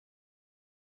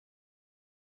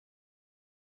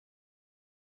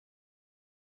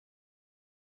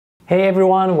Hey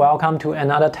everyone, welcome to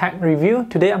another tech review.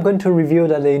 Today I'm going to review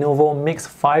the Lenovo Miix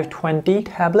 520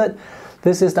 tablet.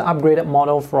 This is the upgraded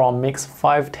model from Miix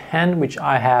 510, which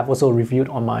I have also reviewed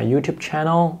on my YouTube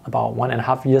channel about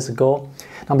 1.5 years ago.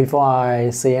 Now before I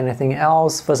say anything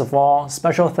else, first of all,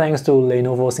 special thanks to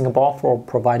Lenovo Singapore for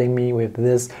providing me with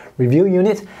this review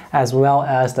unit as well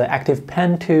as the active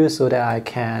pen tool so that I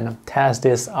can test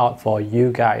this out for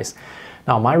you guys.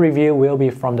 Now my review will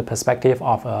be from the perspective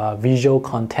of a visual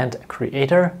content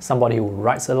creator, somebody who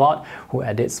writes a lot, who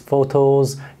edits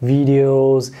photos,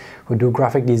 videos, who do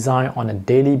graphic design on a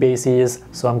daily basis.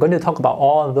 So I'm going to talk about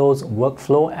all those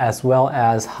workflow as well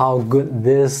as how good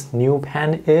this new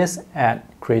pen is at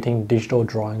creating digital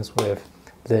drawings with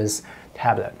this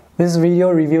tablet. This video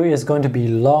review is going to be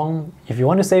long. If you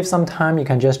want to save some time, you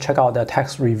can just check out the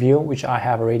text review, which I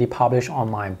have already published on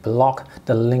my blog.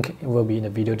 The link will be in the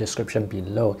video description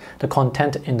below. The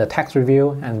content in the text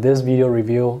review and this video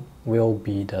review will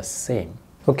be the same.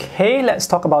 Okay, let's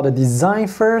talk about the design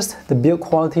first. The build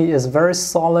quality is very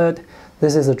solid.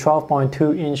 This is a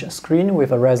 12.2-inch screen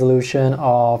with a resolution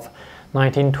of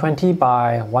 1920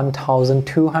 by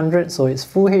 1200, so it's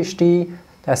Full HD.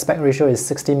 The aspect ratio is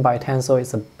 16:10, so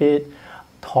it's a bit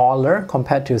taller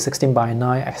compared to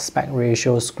 16:9 aspect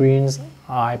ratio screens.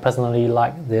 I personally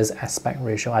like this aspect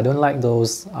ratio. I don't like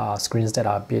those screens that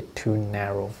are a bit too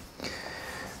narrow.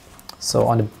 So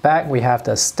on the back we have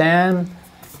the stand,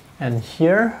 and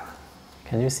here,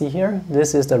 can you see here?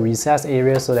 This is the recess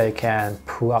area so that you can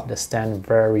pull up the stand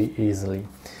very easily.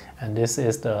 And this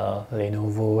is the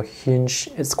Lenovo hinge.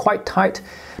 It's quite tight,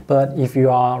 but if you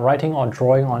are writing or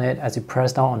drawing on it, as you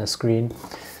press down on the screen,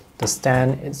 the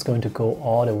stand is going to go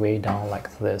all the way down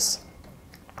like this.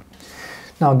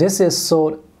 Now this is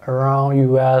sold around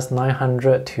US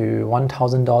 $900 to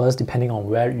 $1,000 depending on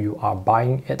where you are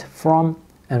buying it from.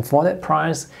 And for that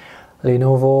price,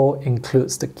 Lenovo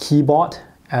includes the keyboard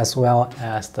as well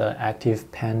as the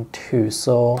active pen too.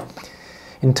 So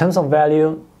in terms of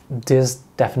value, this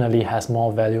definitely has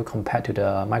more value compared to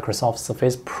the Microsoft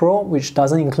Surface Pro, which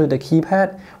doesn't include the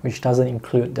keypad, which doesn't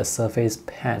include the Surface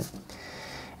Pen.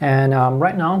 And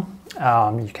right now,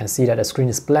 you can see that the screen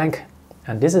is blank,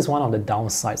 and this is one of the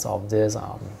downsides of this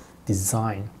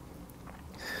design.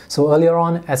 So earlier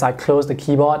on, as I closed the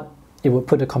keyboard, it would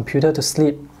put the computer to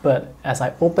sleep, but as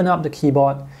I open up the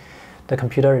keyboard, the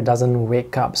computer doesn't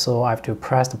wake up, so I have to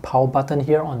press the power button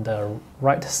here on the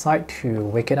right side to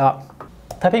wake it up.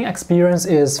 Typing experience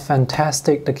is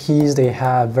fantastic. The keys, they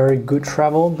have very good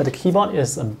travel, but the keyboard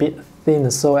is a bit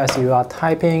thin, so as you are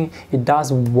typing, it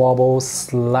does wobble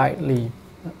slightly.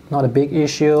 Not a big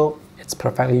issue, it's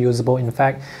perfectly usable. In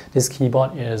fact, this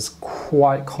keyboard is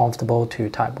quite comfortable to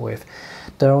type with.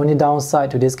 The only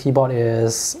downside to this keyboard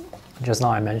is, just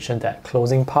now I mentioned that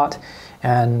closing part,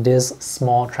 and this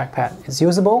small trackpad. It's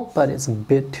usable, but it's a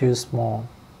bit too small.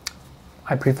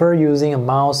 I prefer using a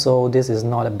mouse, so this is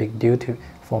not a big deal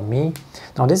for me.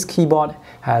 Now this keyboard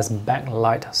has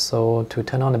backlight, so to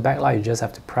turn on the backlight you just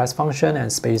have to press function and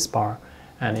spacebar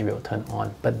and it will turn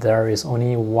on. But there is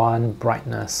only one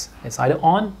brightness. It's either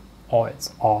on or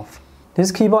it's off.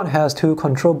 This keyboard has two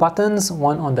control buttons,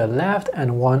 one on the left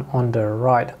and one on the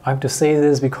right. I have to say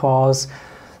this because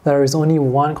there is only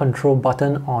one control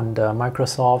button on the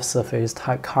Microsoft Surface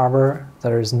type cover.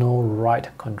 There is no right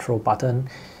control button.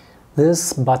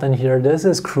 This button here, this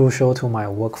is crucial to my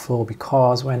workflow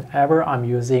because whenever I'm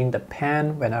using the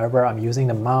pen, whenever I'm using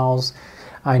the mouse,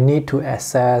 I need to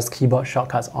access keyboard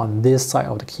shortcuts on this side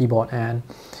of the keyboard. And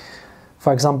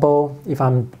for example, if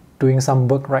I'm doing some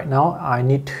work right now, I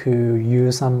need to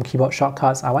use some keyboard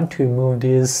shortcuts. I want to move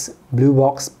this blue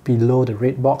box below the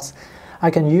red box. I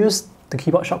can use the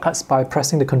keyboard shortcuts by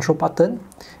pressing the control button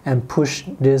and push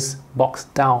this box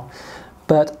down.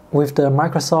 But with the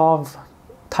Microsoft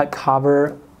type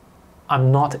cover, I'm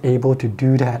not able to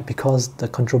do that because the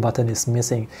control button is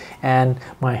missing, and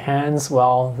my hands,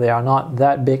 well, they are not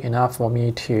that big enough for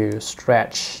me to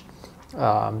stretch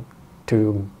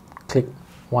to click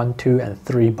 1, 2, and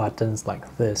 3 buttons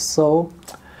like this. So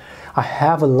I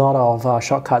have a lot of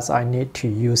shortcuts I need to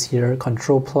use here.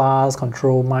 Control plus,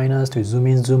 control minus to zoom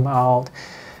in, zoom out,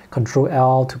 control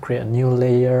L to create a new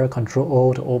layer, control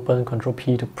O to open, control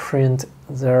P to print.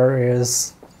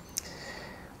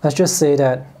 Let's just say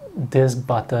that this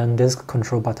button, this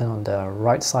control button on the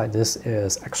right side, this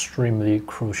is extremely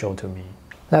crucial to me.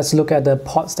 Let's look at the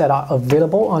ports that are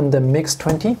available on the Miix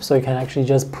 20. So you can actually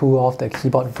just pull off the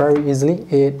keyboard very easily.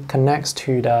 It connects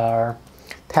to the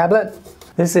tablet.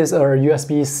 This is a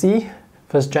USB-C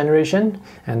first generation,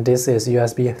 and this is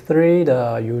USB 3,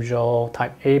 the usual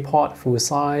type A port, full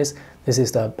size. This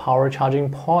is the power charging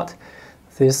port.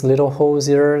 These little holes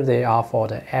here, they are for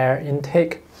the air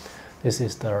intake. This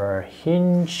is the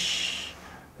hinge.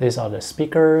 These are the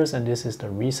speakers, and this is the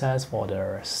recess for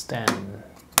the stand.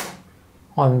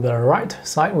 On the right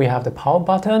side, we have the power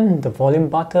button, the volume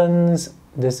buttons.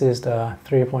 This is the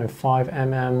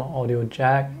 3.5mm audio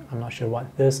jack. I'm not sure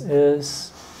what this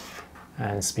is.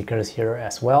 And speakers here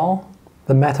as well.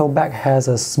 The metal back has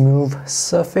a smooth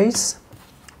surface.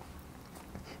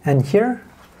 And here,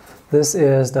 this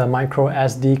is the micro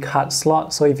SD card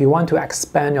slot. So if you want to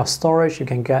expand your storage, you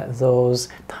can get those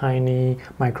tiny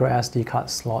micro SD card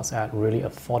slots at really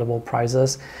affordable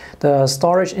prices. The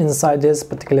storage inside this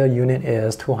particular unit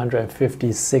is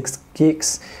 256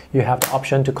 gigs. You have the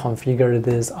option to configure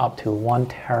this up to 1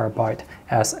 terabyte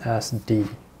SSD.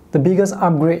 The biggest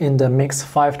upgrade in the Miix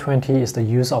 520 is the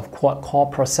use of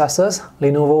quad-core processors.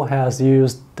 Lenovo has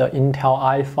used the Intel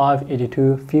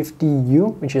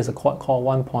i5-8250U, which is a quad-core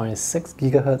 1.6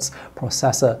 GHz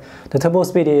processor. The turbo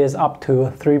speed is up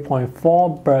to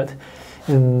 3.4, but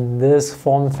in this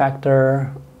form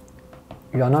factor,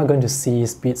 you're not going to see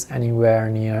speeds anywhere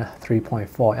near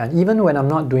 3.4. And even when I'm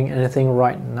not doing anything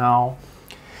right now,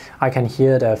 I can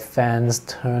hear the fans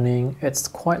turning. It's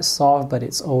quite soft, but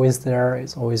it's always there,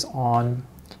 it's always on.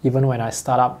 Even when I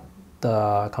start up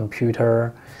the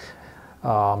computer,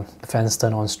 the fans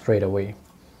turn on straight away.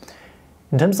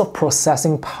 In terms of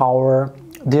processing power,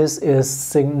 this is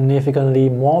significantly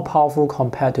more powerful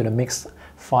compared to the Miix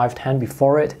 510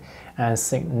 before it, and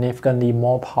significantly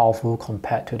more powerful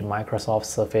compared to the Microsoft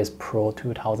Surface Pro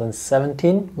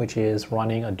 2017, which is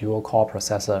running a dual-core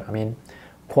processor. I mean,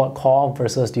 quad-core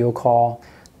versus dual-core,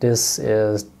 this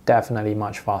is definitely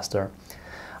much faster.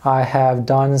 I have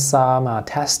done some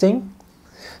testing.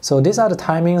 So these are the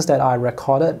timings that I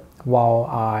recorded while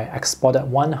I exported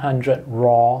 100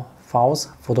 raw files,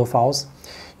 photo files,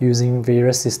 using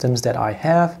various systems that I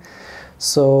have.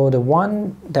 So the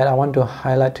one that I want to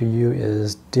highlight to you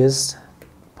is this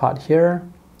part here.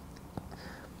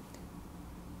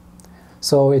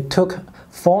 So it took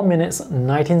 4 minutes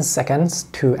 19 seconds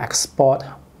to export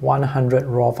 100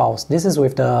 raw files. This is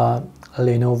with the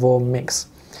Lenovo Miix.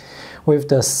 With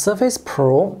the Surface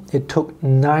Pro, it took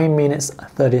 9 minutes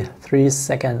 33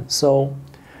 seconds. So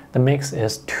the Miix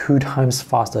is 2 times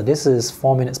faster. This is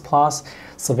 4 minutes plus.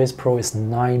 Surface Pro is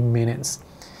 9 minutes.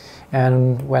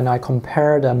 And when I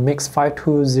compare the Miix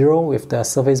 520 with the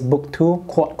Surface Book 2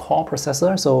 quad-core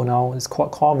processor, so now it's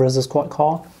quad-core versus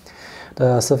quad-core.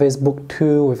 The Surface Book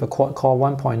 2 with a quad-core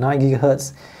 1.9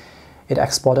 GHz, it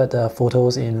exported the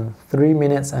photos in 3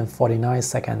 minutes and 49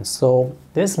 seconds. So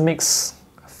this Miix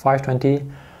 520,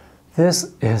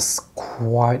 this is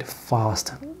quite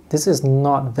fast. This is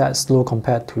not that slow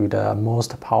compared to the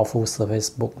most powerful Surface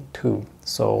Book 2.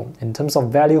 So in terms of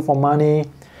value for money,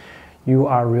 you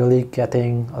are really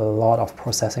getting a lot of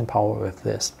processing power with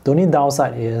this. The only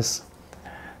downside is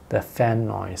the fan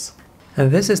noise. And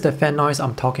this is the fan noise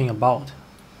I'm talking about.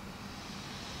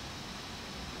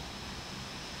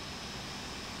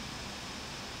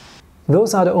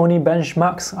 Those are the only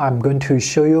benchmarks I'm going to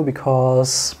show you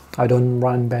because I don't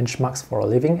run benchmarks for a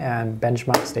living, and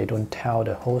benchmarks, they don't tell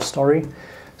the whole story.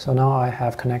 So now I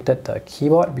have connected the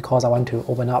keyboard because I want to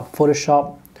open up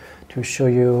Photoshop to show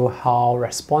you how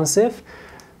responsive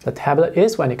the tablet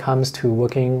is when it comes to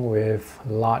working with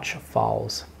large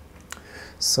files.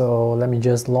 So let me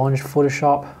just launch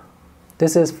Photoshop.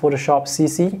 This is Photoshop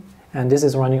CC, and this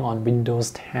is running on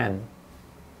Windows 10.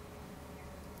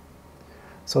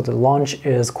 So the launch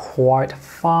is quite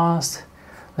fast.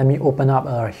 Let me open up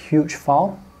a huge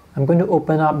file. I'm going to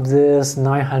open up this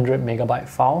 900 megabyte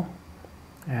file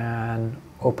and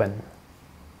open.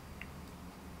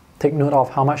 Take note of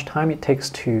how much time it takes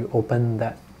to open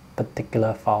that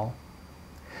particular file.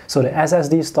 So the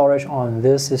SSD storage on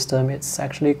this system, it's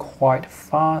actually quite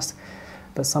fast,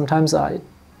 but sometimes it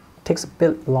takes a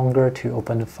bit longer to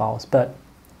open the files, but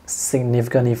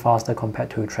significantly faster compared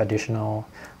to traditional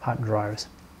hard drives.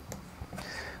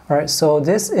 Alright, so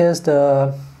this is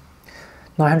the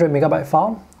 900 megabyte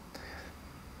file.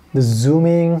 The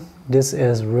zooming, this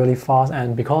is really fast,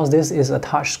 and because this is a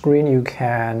touch screen, you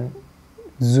can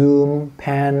zoom,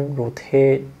 pan,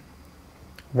 rotate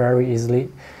very easily.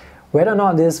 Whether or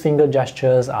not these finger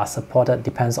gestures are supported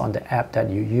depends on the app that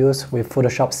you use. With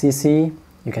Photoshop CC,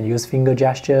 you can use finger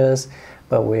gestures,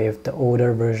 but with the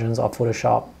older versions of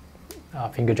Photoshop,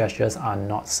 finger gestures are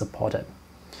not supported.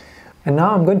 And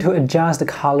now I'm going to adjust the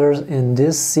colors in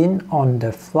this scene on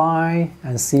the fly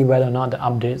and see whether or not the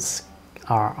updates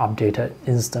are updated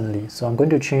instantly. So I'm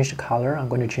going to change the color, I'm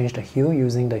going to change the hue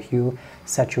using the hue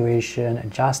saturation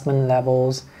adjustment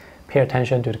levels. Pay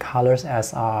attention to the colors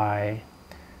as I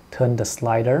turn the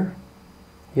slider.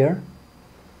 here.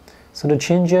 So the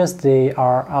changes, they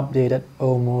are updated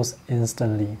almost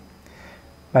instantly.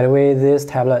 By the way, this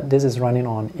tablet, this is running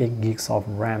on 8 gigs of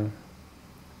RAM.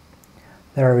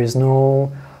 There is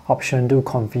no option to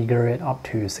configure it up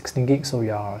to 16 gigs, so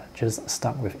you are just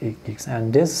stuck with 8 gigs.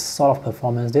 And this sort of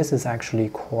performance, this is actually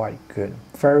quite good.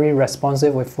 Very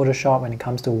responsive with Photoshop when it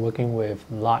comes to working with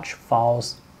large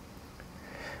files.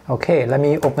 Okay, let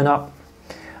me open up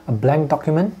a blank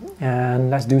document and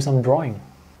let's do some drawing.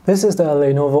 This is the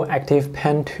Lenovo Active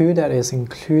Pen 2 that is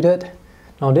included.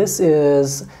 Now this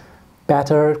is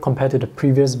better compared to the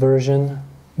previous version.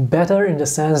 Better in the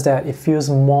sense that it feels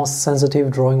more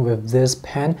sensitive drawing with this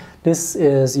pen. This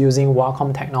is using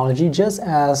Wacom technology just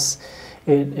as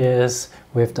it is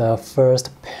with the first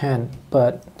pen,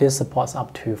 but this supports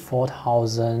up to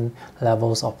 4000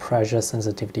 levels of pressure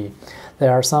sensitivity.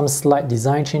 There are some slight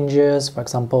design changes. For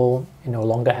example, it no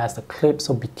longer has the clip,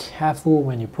 so be careful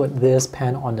when you put this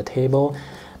pen on the table.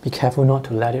 Be careful not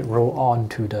to let it roll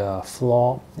onto the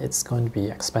floor. It's going to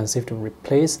be expensive to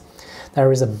replace.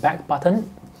 There is a back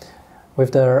button.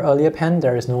 With the earlier pen,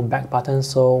 there is no back button,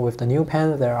 so with the new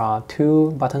pen, there are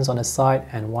 2 buttons on the side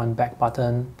and 1 back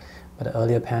button. But the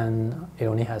earlier pen, it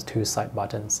only has 2 side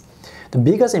buttons. The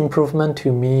biggest improvement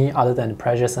to me, other than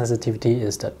pressure sensitivity,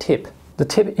 is the tip. The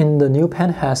tip in the new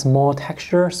pen has more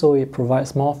texture, so it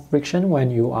provides more friction when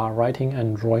you are writing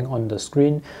and drawing on the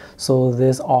screen. So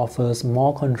this offers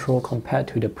more control compared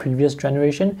to the previous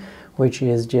generation, which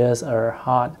is just a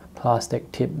hard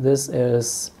plastic tip. This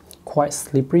is quite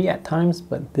slippery at times,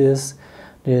 but this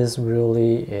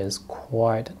really is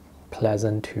quite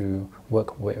pleasant to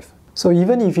work with. So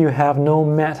even if you have no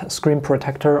matte screen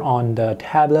protector on the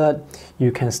tablet,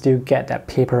 you can still get that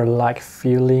paper-like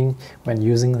feeling when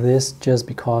using this, just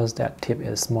because that tip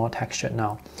is more textured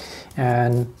now.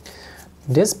 And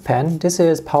this pen, this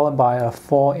is powered by a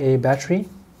 4A battery,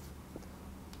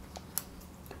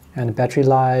 and the battery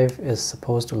life is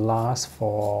supposed to last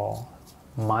for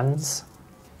months.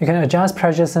 You can adjust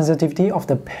pressure sensitivity of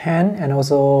the pen and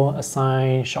also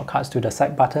assign shortcuts to the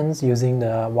side buttons using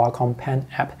the Wacom Pen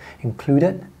app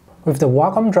included. With the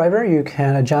Wacom driver, you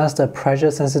can adjust the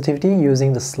pressure sensitivity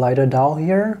using the slider dial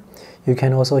here. You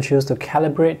can also choose to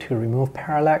calibrate to remove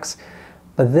parallax.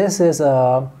 But this is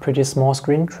a pretty small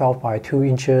screen, 12 by 2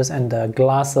 inches, and the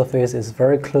glass surface is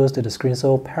very close to the screen,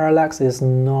 so parallax is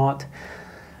not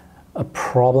a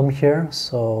problem here.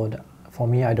 So for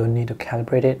me, I don't need to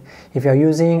calibrate it. If you're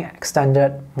using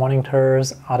extended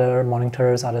monitors,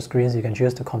 other screens, you can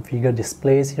choose to configure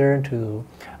displays here to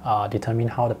determine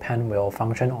how the pen will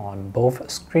function on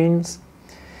both screens.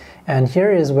 And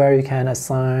here is where you can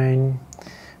assign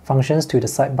functions to the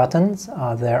side buttons.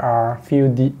 There are a few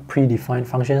predefined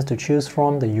functions to choose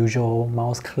from, the usual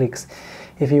mouse clicks.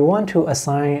 If you want to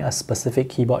assign a specific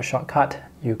keyboard shortcut,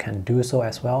 you can do so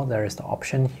as well. There is the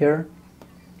option here.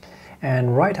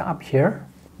 And right up here,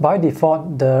 by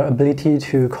default, the ability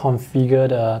to configure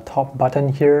the top button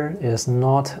here is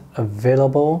not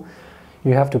available.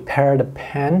 You have to pair the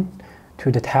pen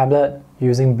to the tablet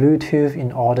using Bluetooth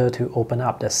in order to open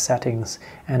up the settings.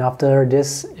 And after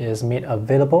this is made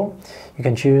available, you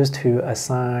can choose to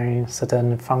assign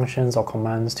certain functions or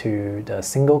commands to the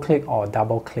single click or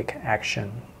double click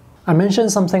action. I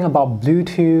mentioned something about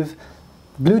Bluetooth.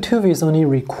 Bluetooth is only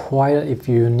required if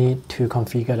you need to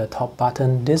configure the top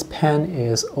button. This pen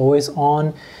is always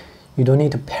on. You don't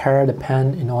need to pair the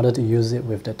pen in order to use it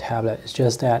with the tablet. It's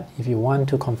just that if you want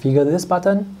to configure this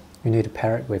button, you need to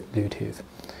pair it with Bluetooth.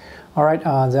 Alright,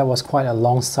 that was quite a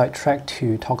long sidetrack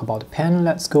to talk about the pen.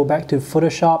 Let's go back to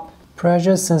Photoshop.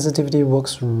 Pressure sensitivity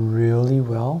works really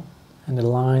well, and the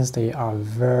lines, they are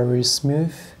very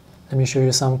smooth. Let me show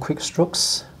you some quick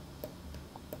strokes.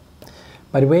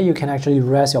 By the way, you can actually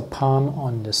rest your palm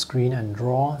on the screen and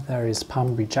draw. There is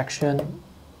palm rejection,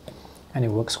 and it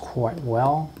works quite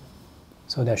well.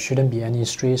 So there shouldn't be any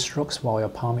stray strokes while your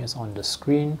palm is on the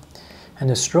screen. And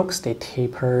the strokes, they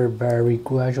taper very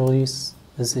gradually.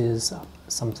 This is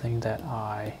something that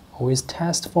I always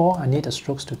test for. I need the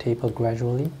strokes to taper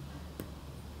gradually.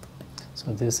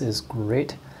 So this is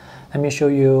great. Let me show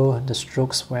you the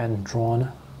strokes when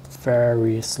drawn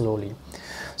very slowly.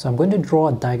 So I'm going to draw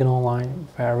a diagonal line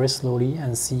very slowly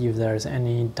and see if there's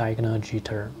any diagonal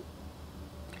jitter.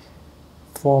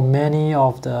 For many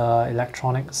of the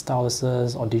electronic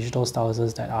styluses or digital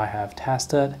styluses that I have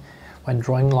tested, when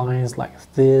drawing lines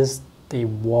like this, they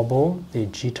wobble, they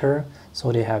jitter,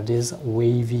 so they have this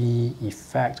wavy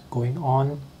effect going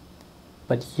on.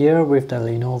 But here with the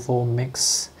Lenovo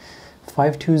Miix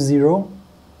 520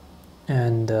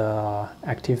 and the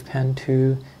Active Pen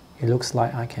 2, it looks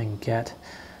like I can get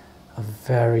a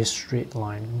very straight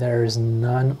line. There is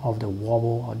none of the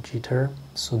wobble or jitter.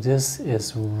 So this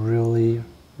is really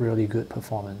good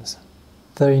performance.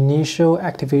 The initial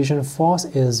activation force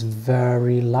is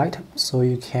very light, so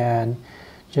you can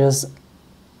just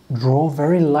draw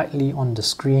very lightly on the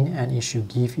screen and it should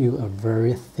give you a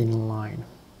very thin line.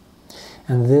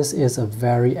 And this is a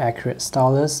very accurate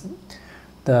stylus.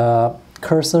 The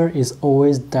cursor is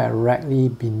always directly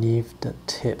beneath the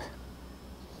tip,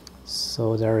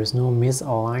 so there is no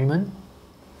misalignment.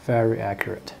 Very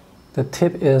accurate. The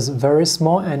tip is very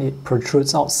small and it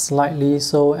protrudes out slightly,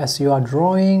 so as you are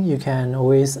drawing, you can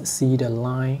always see the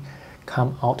line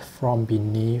come out from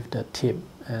beneath the tip,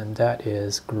 and that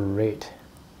is great.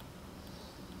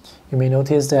 You may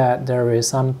notice that there is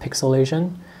some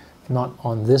pixelation, not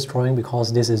on this drawing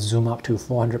because this is zoomed up to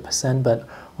 400%, but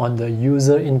on the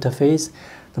user interface,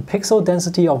 the pixel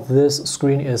density of this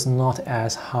screen is not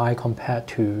as high compared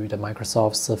to the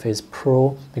Microsoft Surface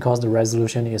Pro because the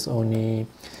resolution is only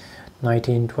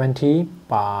 1920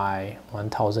 by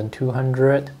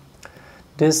 1200.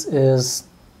 This is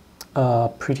a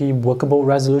pretty workable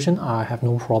resolution. I have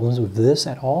no problems with this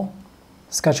at all.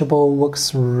 Sketchable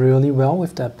works really well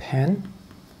with the pen.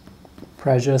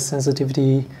 Pressure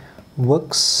sensitivity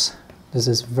works. This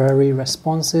is very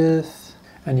responsive.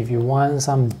 And if you want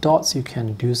some dots, you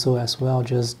can do so as well.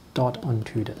 Just dot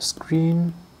onto the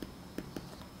screen.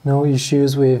 No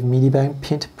issues with Medibank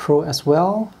Paint Pro as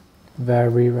well.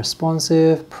 Very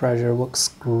responsive. Pressure works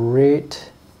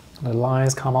great. The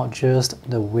lines come out just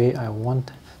the way I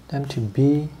want them to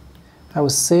be. I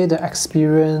would say the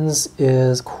experience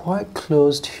is quite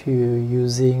close to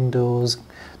using those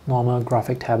normal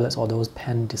graphic tablets or those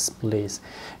pen displays.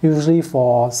 Usually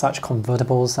for such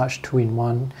convertibles, such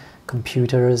two-in-one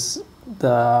computers,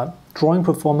 the drawing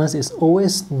performance is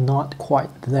always not quite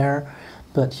there,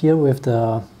 but here with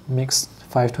the Miix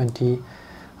 520,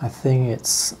 I think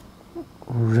it's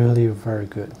really very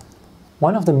good.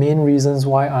 One of the main reasons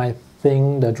why I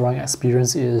think the drawing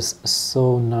experience is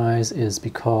so nice is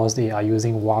because they are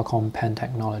using Wacom pen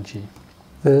technology.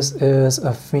 This is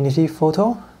Affinity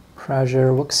Photo.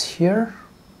 Pressure works here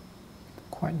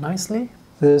quite nicely.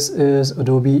 This is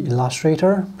Adobe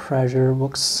Illustrator. Pressure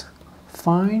works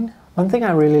fine. One thing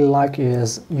I really like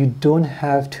is you don't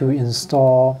have to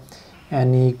install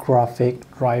any graphic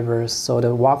drivers. So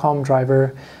the Wacom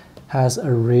driver has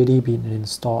already been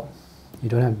installed. You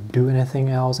don't have to do anything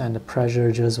else, and the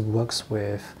pressure just works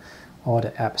with all the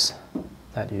apps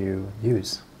that you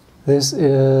use. This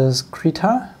is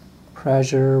Krita.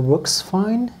 Pressure works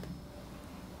fine.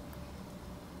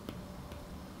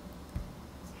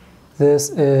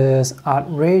 This is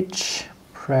Artrage.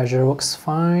 Pressure works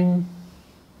fine.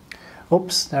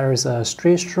 Oops, there is a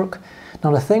stray stroke.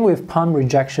 Now the thing with palm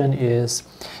rejection is,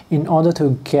 in order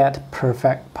to get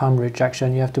perfect palm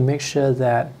rejection, you have to make sure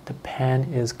that the pen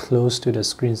is close to the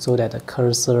screen so that the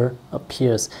cursor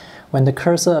appears. When the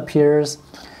cursor appears,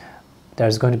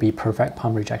 there's going to be perfect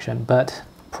palm rejection. But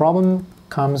problem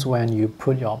comes when you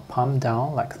put your palm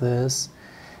down like this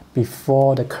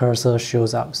before the cursor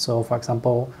shows up. So for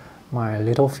example, my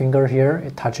little finger here,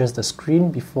 it touches the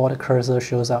screen before the cursor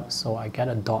shows up, so I get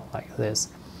a dot like this.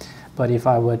 But if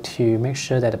I were to make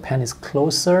sure that the pen is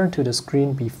closer to the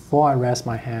screen before I rest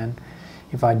my hand,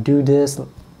 if I do this,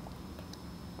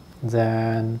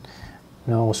 then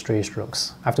no stray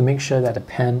strokes. I have to make sure that the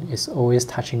pen is always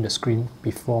touching the screen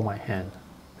before my hand.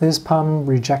 This palm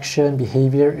rejection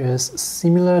behavior is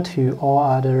similar to all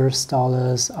other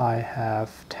stylus I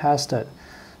have tested.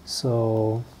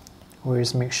 So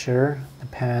always make sure the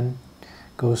pen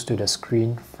goes to the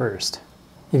screen first.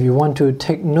 If you want to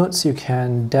take notes, you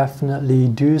can definitely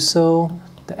do so.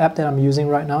 The app that I'm using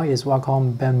right now is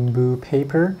Wacom Bamboo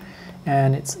Paper,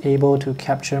 and it's able to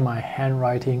capture my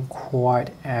handwriting quite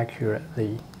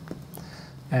accurately.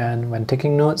 And when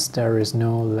taking notes, there is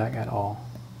no lag at all.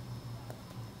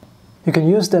 You can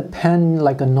use the pen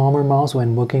like a normal mouse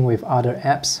when working with other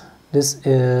apps. This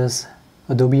is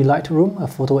Adobe Lightroom, a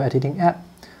photo editing app.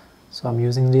 So I'm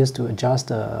using this to adjust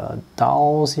the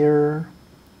dials here.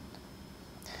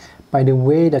 By the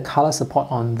way, the color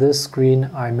support on this screen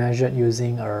I measured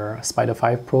using a Spider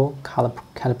 5 Pro color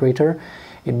calibrator.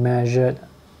 It measured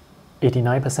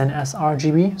 89%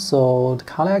 sRGB, so the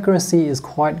color accuracy is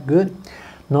quite good.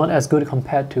 Not as good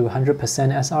compared to 100%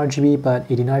 sRGB, but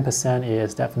 89%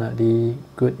 is definitely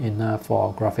good enough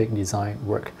for graphic design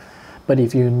work. But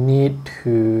if you need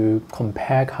to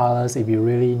compare colors, if you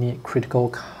really need critical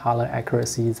color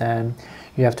accuracy, then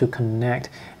you have to connect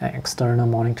an external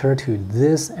monitor to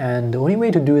this. And the only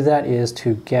way to do that is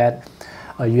to get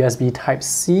a USB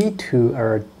Type-C to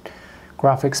a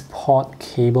graphics port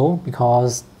cable,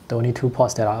 because The only two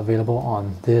ports that are available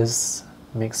on this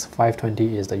Miix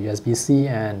 520 is the USB-C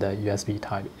and the USB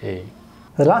Type-A.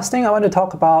 The last thing I want to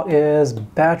talk about is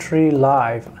battery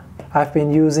life. I've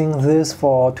been using this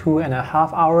for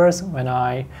 2.5 hours. When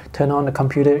I turned on the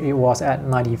computer, it was at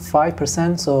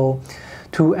 95%. So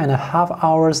 2.5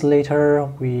 hours later,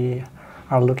 we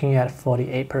are looking at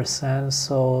 48%.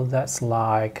 So that's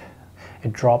like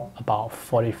it dropped about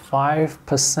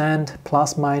 45%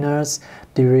 plus minus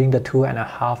during the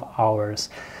 2.5 hours.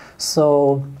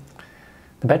 So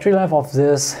the battery life of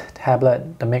this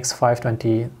tablet, the Miix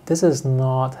 520, this is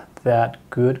not that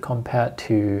good compared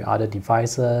to other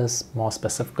devices, more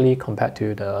specifically compared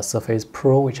to the Surface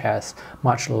Pro, which has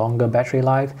much longer battery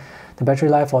life. The battery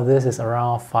life for this is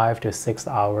around 5 to 6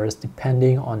 hours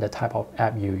depending on the type of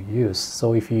app you use.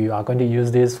 So if you are going to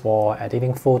use this for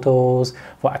editing photos,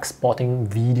 for exporting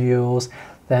videos,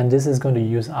 then this is going to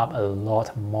use up a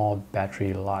lot more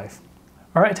battery life.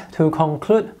 Alright, to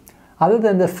conclude, other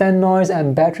than the fan noise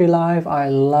and battery life, I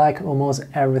like almost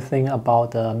everything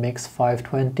about the Miix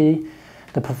 520.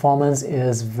 The performance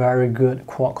is very good.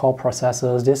 Quad-core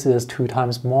processors. This is 2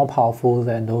 times more powerful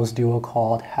than those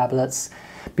dual-core tablets.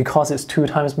 Because it's 2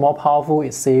 times more powerful,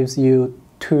 it saves you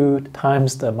 2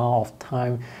 times the amount of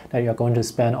time that you're going to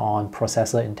spend on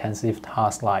processor-intensive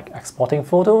tasks like exporting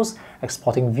photos,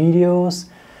 exporting videos.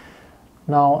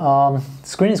 Now,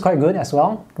 screen is quite good as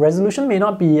well. Resolution may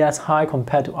not be as high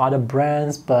compared to other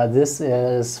brands, but this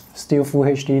is still Full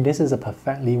HD. This is a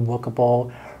perfectly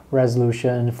workable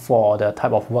resolution for the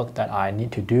type of work that I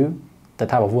need to do,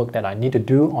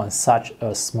 on such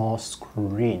a small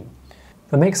screen.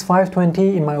 The Miix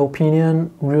 520, in my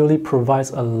opinion, really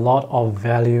provides a lot of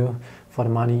value for the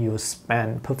money you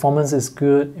spend. Performance is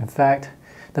good. In fact,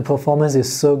 the performance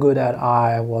is so good that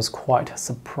I was quite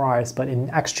surprised. But in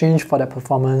exchange for that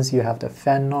performance, you have the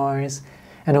fan noise,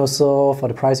 and also for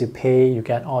the price you pay, you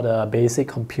get all the basic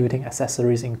computing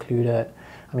accessories included.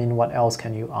 I mean, what else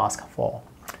can you ask for?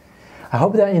 I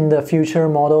hope that in the future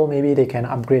model, maybe they can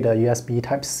upgrade the USB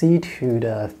Type-C to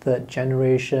the 3rd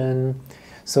generation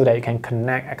so that you can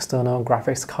connect external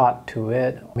graphics card to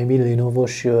it. Maybe Lenovo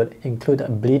should include the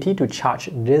ability to charge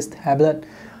this tablet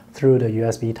through the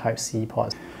USB Type-C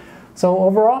port. So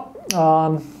overall,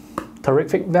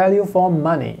 terrific value for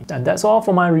money. And that's all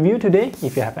for my review today.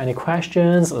 If you have any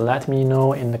questions, let me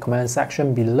know in the comment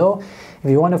section below. If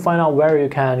you want to find out where you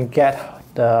can get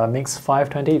the Miix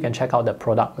 520, you can check out the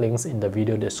product links in the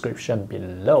video description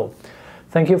below.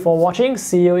 Thank you for watching.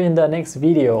 See you in the next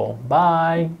video.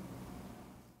 Bye!